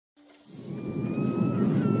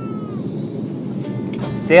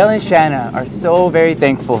Dale and Shanna are so very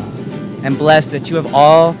thankful and blessed that you have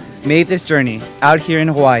all made this journey out here in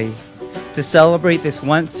Hawaii to celebrate this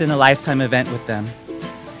once-in-a-lifetime event with them.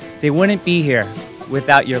 They wouldn't be here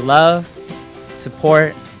without your love,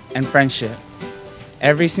 support, and friendship.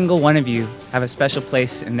 Every single one of you have a special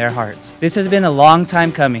place in their hearts. This has been a long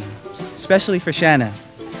time coming, especially for Shanna.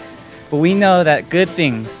 But we know that good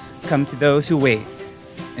things come to those who wait,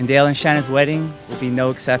 and Dale and Shanna's wedding will be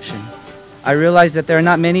no exception. I realize that there are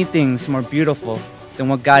not many things more beautiful than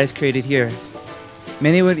what God has created here.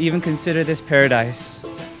 Many would even consider this paradise.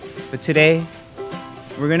 But today,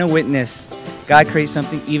 we're going to witness God create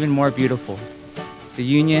something even more beautiful. The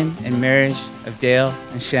union and marriage of Dale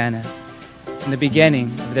and Shanna, and the beginning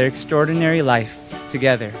of their extraordinary life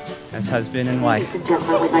together as husband and wife. Ladies and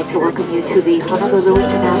gentlemen, we'd like to welcome you to the Honolulu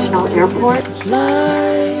International Airport.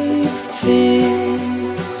 Like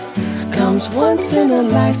this comes once in a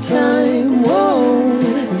lifetime, whoa,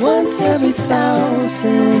 once every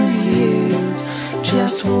 1,000 years.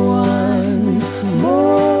 Just one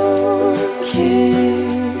more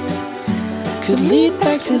kiss could lead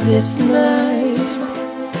back to this night,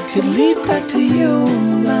 could lead back to you,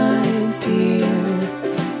 my dear.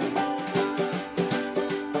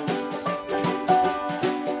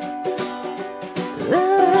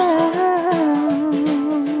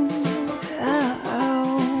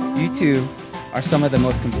 You two are some of the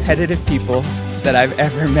most competitive people that I've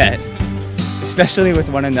ever met, especially with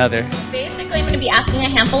one another. Basically, I'm going to be asking a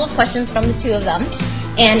handful of questions from the two of them,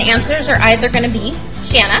 and answers are either going to be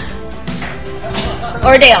Shanna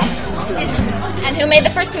or Dale. And who made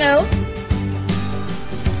the first move?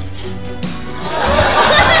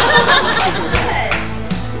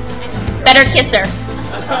 Better kisser.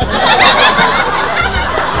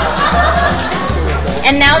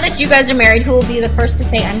 And now that you guys are married, who will be the first to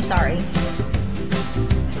say I'm sorry?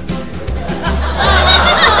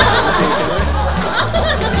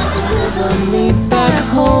 Deliver me back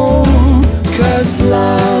home, 'cause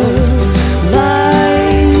love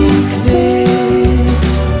like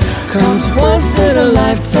this comes once in a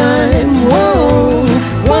lifetime, whoa,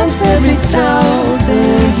 once every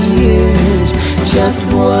 1,000 years.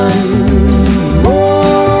 Just one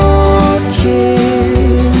more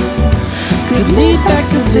kiss could lead back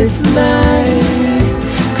to this night,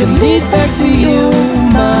 could lead back to you,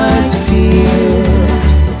 my dear.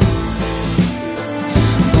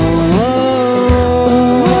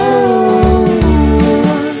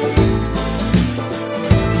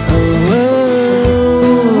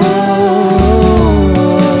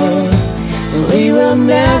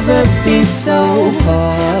 Never be so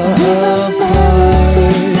far apart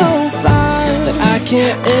that I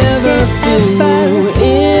can't ever feel you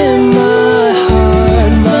in my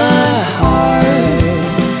heart,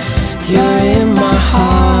 you're in my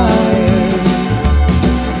heart,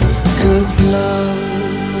 'cause love.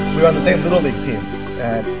 We were on the same Little League team,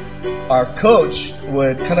 and our coach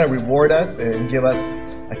would kind of reward us and give us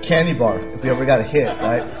a candy bar if we ever got a hit,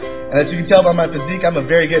 right? And as you can tell by my physique, I'm a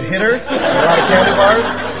very good hitter. A lot of candy bars.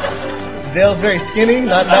 Dale's very skinny,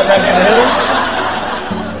 not that good a hitter.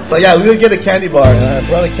 But yeah, we would get a candy bar, and I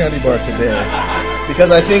brought a candy bar today. Because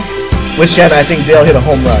I think, with Shanna, I think Dale hit a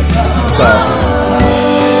home run. So.